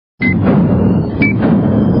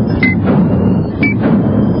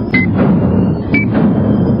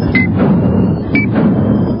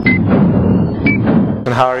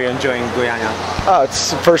How are you enjoying Goiania? Oh,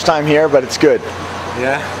 it's the first time here, but it's good.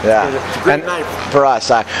 Yeah? Yeah. It's great night. For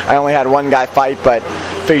us, I only had one guy fight, but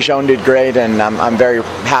Feijão did great, and I'm very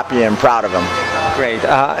happy and proud of him. Great.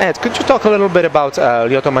 Ed, could you talk a little bit about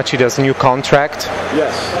Lyoto Machida's new contract?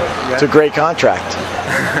 Yes. Yeah. It's a great contract.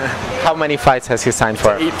 How many fights has he signed for?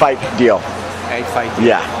 8-fight deal. 8-fight deal.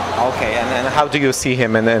 Yeah. Okay, and how do you see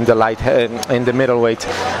him in the middleweight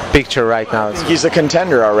picture right now? He's a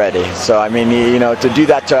contender already. So I mean, to do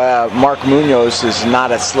that to Mark Munoz is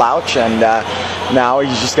not a slouch, and now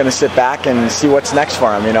he's just going to sit back and see what's next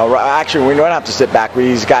for him. Actually, we don't have to sit back.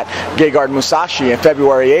 He's got Gegard Musashi on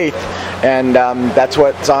February 8th, and that's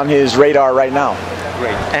what's on his radar right now.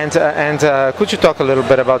 Great. And could you talk a little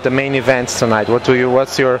bit about the main events tonight?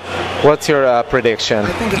 What's your prediction?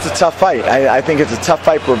 I think it's a tough fight. I think it's a tough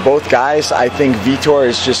fight for both guys. I think Vitor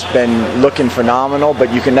has just been looking phenomenal,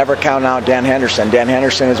 but you can never count out Dan Henderson. Dan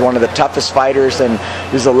Henderson is one of the toughest fighters, and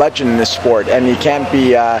he's a legend in this sport, and he can't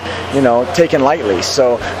be taken lightly.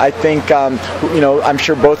 So I think I'm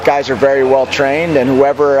sure both guys are very well trained, and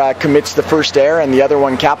whoever commits the first error and the other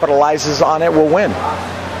one capitalizes on it will win.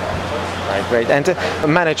 Right, great. And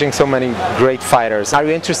managing so many great fighters, are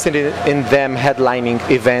you interested in them headlining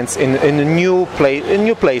events in new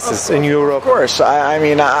places in Europe? Of course.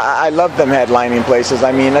 I love them headlining places.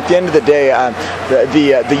 I mean, at the end of the day,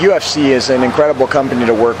 the UFC is an incredible company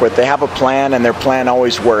to work with. They have a plan, and their plan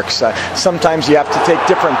always works. Sometimes you have to take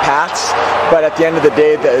different paths, but at the end of the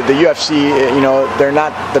day, the UFC, they're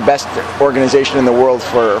not the best organization in the world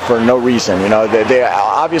for no reason. They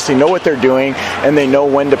obviously know what they're doing, and they know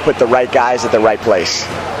when to put the right guys at the right place.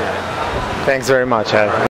 Thanks very much,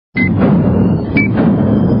 Ed.